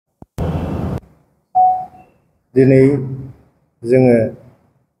दिनै जोङो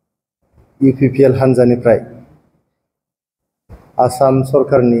UPPL हान्जानिफ्राय आसाम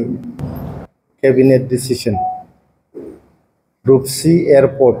सरकारनि केबिनेट डिसिजन रुपसि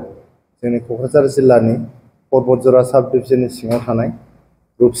एयारपोर्ट जोंनि क'क्राझार जिल्लानि परबतजरा साब डिभिजननि सिङाव थानाय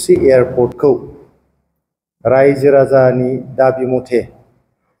रुपसि एयारपोर्टखौ रायजो राजानि दाबि मथे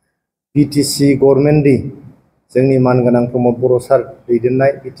BTC गभर्नमेन्टनि जोंनि मानगोनां प्रमद बर' सार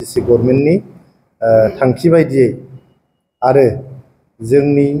दैदेननाय BTC गभर्नमेन्टनि थांखि बायदियै आरो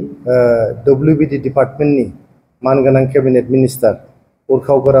जोंनि WBD डिपार्टमेन्टनि मानगोनां केबिनेट मिनिस्टार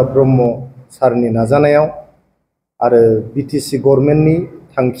उरखाव गोरा ब्रह्म सारनि नाजानायाव आरो BTC गभर्नमेन्टनि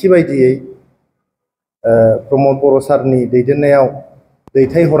थांखि बायदियै प्रमद बर' सारनि दैदेननायाव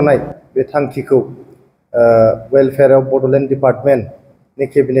दैथायहरनाय बे थांखिखौ welfare of Bodoland डिपार्टमेन्टनि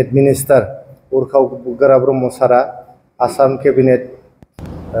cabinet minister Urkhao गोरा ब्रह्म सारा आसाम केबिनेट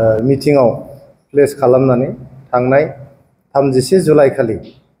मिटिंआव प्लेस खालामनानै थांनाय 31 जुलाइ खालि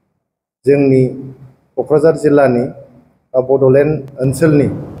जोंनि क'क्राझार जिल्लानि बड'लेण्ड ओनसोलनि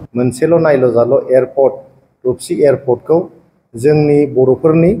मोनसेल' नायल' जाल' एयारपर्ट रुपसि एयारपर्टखौ जोंनि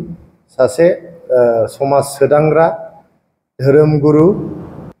बर'फोरनि सासे समाज सोदांग्रा धोरोमगुरु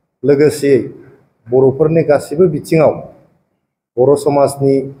लोगोसे बर'फोरनि गासिबो बिथिङाव बर'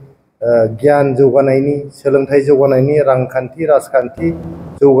 समाजनि गियान जौगानायनि सोलोंथाइ जौगानायनि रांखान्थि राजखान्थि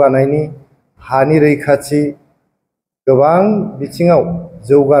जौगानायनि हानि रैखाथि गोबां बिथिङाव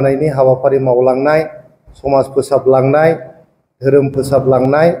जौगानायनि हाबाफारि मावलांनाय समाज फोसाबलांनाय धोरोम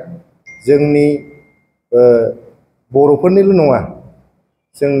फोसाबलांनाय जोंनि बर'फोरनिल' नङा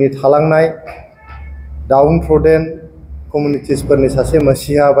जोंनि थालांनाय डाउन प्रडेन कमिउनिटिसफोरनि सासे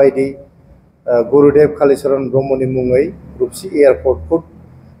मसिहा बायदि गुरुदेव कालीचरण ब्रह्मनि मुङै रुपसि एयारपर्टखौ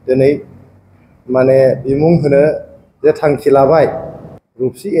दिनै माने बिमुं होनो जे थांखि लाबाय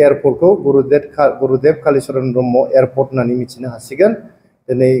रुपसि एयारपर्टखौ गुरुदेव कालीचरण ब्रह्म एयारपर्ट होननानै मिथिनो हासिगोन।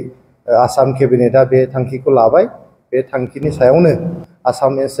 दिनै आसाम केबिनेटआ बे थांखिखौ लाबाय। बे थांखिनि सायावनो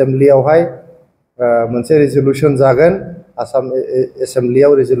आसाम एसेम्ब्लियावहाय मोनसे रिजोलुसन जागोन। आसाम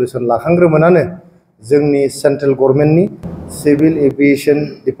एसेम्ब्लियाव रिजोलुसन लाखांग्रोमोनानो जोंनि सेन्ट्रेल गभर्नमेन्टनि सिभिल एभिएसन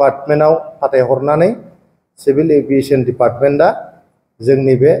डिपार्टमेन्टआव फाथायहरनानै सिभिल एभिएसन डिपार्टमेन्टआ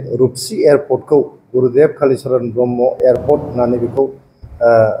जोंनि बे रुपसि एयारपर्टखौ गुरुदेव कालीचरण ब्रह्म एयारपर्ट होननानै बेखौ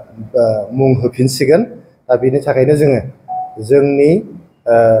मुं होफिनसिगोन। दा बेनि थाखायनो जोङो जोंनि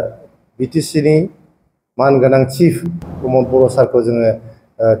BTCनि मानगोनां चिफ प्रमद बर' सारखौ जोङो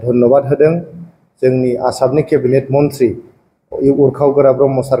धन्यबाद होदों। जोंनि आसामनि केबिनेट मन्त्रि उरखाव गोरा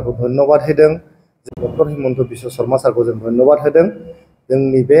ब्रह्म सारखौ धन्यबाद होदों। डक्टर हिमन्त बिश्व शर्मा सारखौ जों धन्यबाद होदों।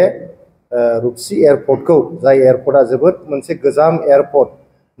 जोंनि बे रुपसि एयारपर्टखौ जाय एयारपर्टआ जोबोद मोनसे गोजाम एयारपर्ट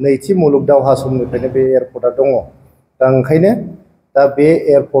नैथि मुलुग दावहा समनिफ्रायनो बे एयारपर्टआ दङ। दा ओंखायनो दा बे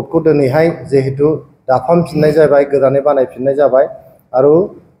एयारपर्टखौ दिनैहाय जिहेतु दाफामफिननाय जाबाय गोदानै बानायफिननाय जाबाय आरो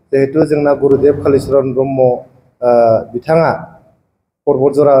जिहेतु जोंना गुरुदेव कालीचरण ब्रह्म बिथाङा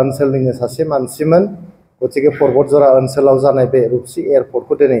परबतजरा ओनसोलनिनो सासे मानसिमोन। गतिके परबतजरा ओनसोलाव जानाय बे रुपसि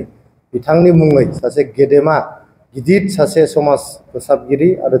एयारपर्टखौ दिनै बिथांनि मुङै सासे गेदेमा गिदिर सासे समाज फोसाबगिरि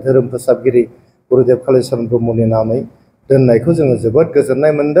आरो धोरोम फोसाबगिरि गुरुदेव कालीचरण ब्रह्मनि नामै दोननायखौ जोङो जोबोद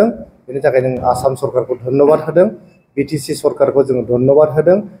गोजोननाय मोनदों। बेनि थाखाय जों आसाम सरकारखौ धन्यबाद होदों। BTC सरकारखौ जोङो धन्यबाद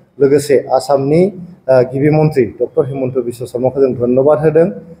होदों। लोगोसे आसामनि गिबि मन्त्रि डक्टर हिमन्त बिश्व शर्माखौ जों धन्यबाद होदों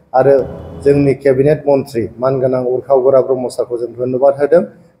आरो जोंनि केबिनेट मन्त्रि मानगोनां उरखाव गोरा ब्रह्म सारखौ जों धन्यबाद होदों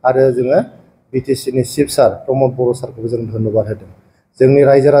आरो जोङो BTCनि चिफ सार प्रमद बर' सारखौबो जों धन्यबाद होदों। जोंनि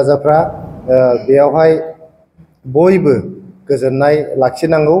रायजो राजाफ्रा बेयावहाय बयबो गोजोननाय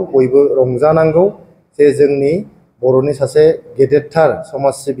लाखिनांगौ, बयबो रंजानांगौ जे जोंनि बर'नि सासे गेदेरथार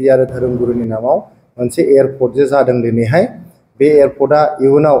समाज सिबि आरो धोरोमगुरुनि नामाव मोनसे एयारपर्ट जे जादों दिनैहाय। बे एयारपर्टआ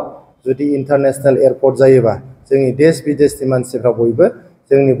इयुनाव जुदि इन्टारनेशनेल एयारपर्ट जायोबा जोंनि देश बिदेशनि मानसिफ्रा बयबो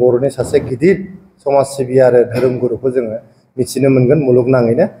जोंनि बर'नि सासे गिदिर समाज सिबि आरो धोरोमगुरुखौ जोङो मिथिनो मोनगोन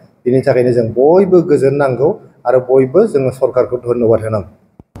मुलुगनाङैनो। बेनि थाखायनो जों बयबो गोजोननांगौ आरो बयबो जोङो सरकारखौ धन्यबाद होनांगौ।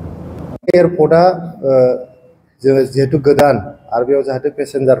 एयारपर्टआ जोङो जिहेतु गोदान आरो बेयाव जाहाथे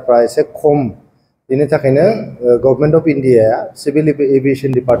पेसेन्जारफ्रा एसे खम बेनि थाखायनो गभर्नमेन्ट अफ इन्डियाया सिभिल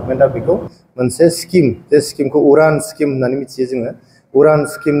एभिएसन डिपार्टमेन्टआ बेखौ मोनसे स्किम जे स्किमखौ उड़ान स्किम होननानै मिथियो जोङो। उड़ान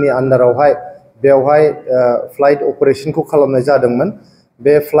स्किमनि आन्डारावहाय बेवहाय फ्लाइट अपारेशनखौ खालामनाय जादोंमोन।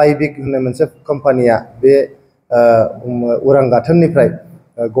 बे फ्लाइबिग होननाय मोनसे कम्पानिया बे उरां गाथोननिफ्राय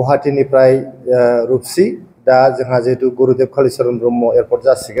गुवाहाटीनिफ्राय रुपसि दा जोंहा जिहेतु गुरुदेव कालीचरण ब्रह्म एयारपर्ट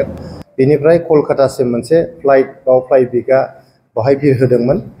जासिगोन बेनिफ्राय कलकातासिम मोनसे फ्लाइट बाव फ्लाइबिगआ बाहाय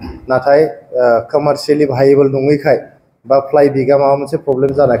बिरहोदोंमोन। नाथाय कमार्शियेलि भायेबल नङैखाय बा फ्लाइबिगआ माबा मोनसे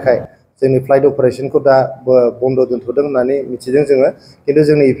प्रब्लेम जानायखाय जोंनि फ्लाइट अपारेशनखौ दा बन्द दोनथ'दों होननानै मिथिदों जोङो। खिन्थु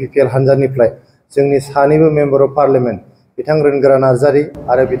जोंनि UPPL हान्जानिफ्राय जोंनि सानैबो मेम्बार अफ पार्लियामेन्ट बिथां रोनगोरा नार्जारी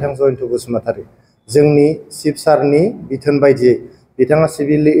आरो बिथां जयन्त बसुमतारी जोंनि चिफ सारनि बिथोन बायदियै बिथाङा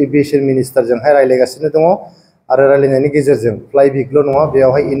सिभिल एभिएसन मिनिस्टारजोंहाय रायज्लायगासिनो दङ आरो रायज्लायनायनि गेजेरजों फ्लाइबिगल' नङा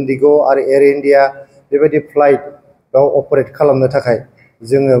बेयावहाय इन्डिग' आरो एयार इन्डिया बेबायदि फ्लाइट बेयाव अपारेट खालामनो थाखाय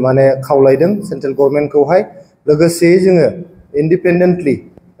जोङो माने खावलायदों सेन्ट्रेल गभर्नमेन्टखौहाय लोगोसेयै जोङो इन्डिपेन्डेन्टलि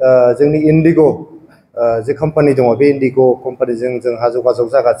जोंनि इन्डिग' जे कम्पानि दङ बे इन्डिग' कम्पानिजों जोंहा जगाजग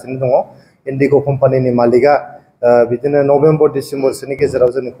जागासिनो दङ इन्डिग' कम्पानिनि मालिकआ बिदिनो नभेम्बर डिसेम्बरसोनि गेजेराव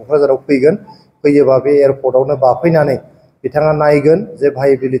जोंनि क'क्राझाराव फैयोबा बे एयारपर्टआवनो बाफैनानै बिथाङा नायगोन जे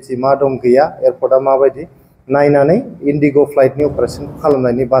भायबिलिटि मा दं गैया एयारपर्टआ माबायदि नायनानै इन्डिग' फ्लाइटनि अपारेशनखौ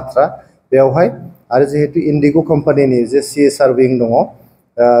खालामनायनि बाथ्रा बेवहाय आरो जिहेतु इन्डिग' कम्पानिनि जे CSR विं दङ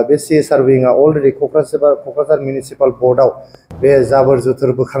बे CSR विंआ अलरेडि क'क्राझार मिउनिसिपाल बर्डआव बे जाबोर जुथुर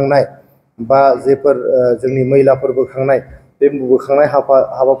बोखांनाय बा जेफोर जोंनि मैलाफोर बोखांनाय बे बोखांनाय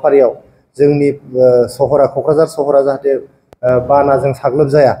हाबाफारियाव जोंनि सहरा क'क्राझार सहरा जाहाथे बानाजों साग्लोब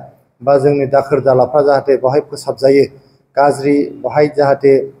जाया बा जोंनि दाखोर दालाफ्रा जाहाथे बाहाय फोसाबजायो गाज्रि बाहाय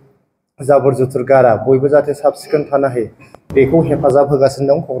जाहाथे जाबोर जुथुर गारा बयबो जाहाथे साब सिखोन थानो हायो बेखौ हेफाजाब होगासिनो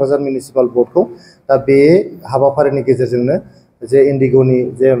दं क'क्राझार मिउनिसिपाल बर्डखौ दा बे हाबाफारिनि गेजेरजोंनो जे इन्डिग'नि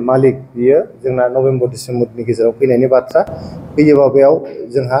जे मालिक बियो जोंना नभेम्बर डिसेम्बरनि गेजेराव फैनायनि बाथ्रा फैयोबा बेयाव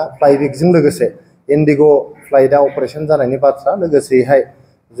जोंहा फ्लाइबिगजों लोगोसे इन्डिग' फ्लाइटआ अपारेशन जानायनि बाथ्रा लोगोसेहाय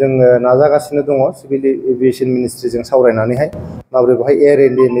जोङो नाजागासिनो दङ सिभिल एभिएसन मिनिस्ट्रिजों सावरायनानैहाय माबोरै बेवहाय एयार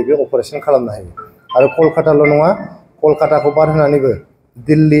इन्डियानि बे अपारेशन खालामनो हायो आरो कलकाताल' नङा कलकाताखौ बाद होनानैबो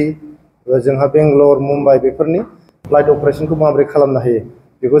दिल्ली जोंहा बेंगलर मुम्बाइ बेफोरनि फ्लाइट अपारेशनखौ माबोरै खालामनो हायो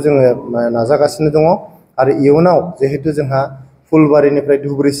बेखौ जोङो नाजागासिनो दङ आरो इयुनाव जिहेतु जोंहा फुलबारिनिफ्राय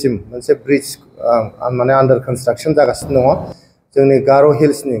धुबुरीसिम मोनसे ब्रिज माने आन्डार कनस्ट्राक्सन जागासिनो दङ जोंनि गार'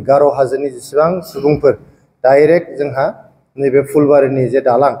 हिल्सनि गार' हाजोनि जेसेबां सुबुंफोर डाइरेक्ट जोंहा नैबे फुलबारिनि जे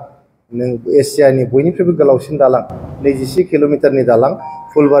दालां एसियानि बयनिख्रुइबो गोलावसिन दालां 21 किल'मिटारनि दालां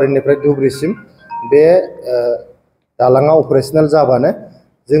फुलबारिनिफ्राय धुबुरीसिम बे दालाङा अपारेशनेल जाबानो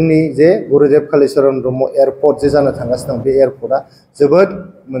जोंनि जे गुरुदेव कालिचरन ब्रह्म एयारपर्ट जे जानो थांगासिनो दं बे एयारपर्टआ जोबोद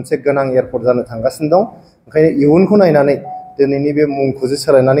मोनसे गोनां एयारपर्ट जानो थांगासिनो दं ओंखायनो इयुनखौ नायनानै दिनैनि बे मुंखौसो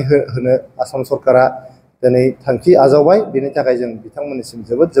सोलायनानै होनो आसाम सरकारा दिनै थांखि आजावबाय बेनि थाखाय जों बिथांमोननिसिम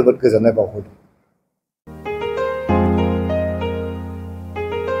जोबोद जोबोद गोजोननाय बावहरदों।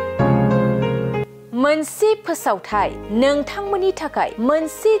 मोनसे फोसावथाय नोंथांमोननि थाखाय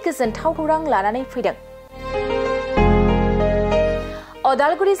मोनसे गोजोनथाव खौरां लानानै फैदों।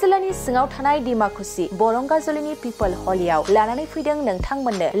 अदालगुरि जिल्लानि सिङाव थानाय डिमाकुसि बरंगाजुलिनि पिपल हलियाव लानानै फैदों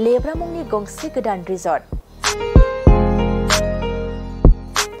नोंथांमोननो लेब्रा मुंनि गंसे गोदान रिजर्ट।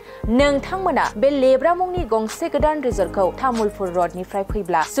 नोंथांमोना बे लेब्रा मुंनि गंसे गोदान रिजर्टखौ तामुलपुर रडनिफ्राय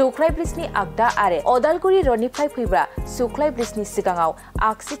फैब्ला सुख्लाय ब्रिजनि आगदा आरो अदालगुरि रडनिफ्राय फैब्ला सुख्लाय ब्रिजनि सिगाङाव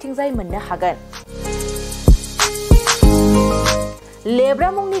आगसिथिंजाय मोननो हागोन। लेब्रा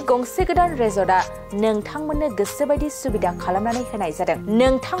मुंनि गंसे गोदान रिजर्टआ नोंथांमोननो गोसोबायदि सुबिदा खालामनानै होनाय जादों।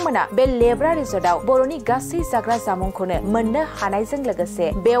 नोंथांमोना बे लेब्रा रिजर्टआव बर'नि गासै जाग्रा जामुंखौनो मोननो हानायजों लोगोसे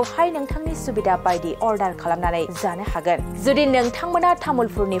बेवहाय नोंथांनि सुबिदा बायदि अर्डार खालामनानै जानो हागोन। जुदि नोंथांमोना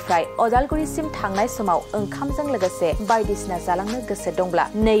तामुलपुरनिफ्राय अदालगुरिसिम थांनाय समाव ओंखामजों लोगोसे बायदिसिना जालांनो गोसो दंब्ला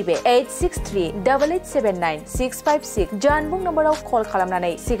नैबे 8638879656 जानबुं नम्बराव कल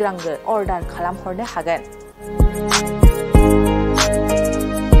खालामनानै सिगांग्रो अर्डार खालामहरनो हागोन।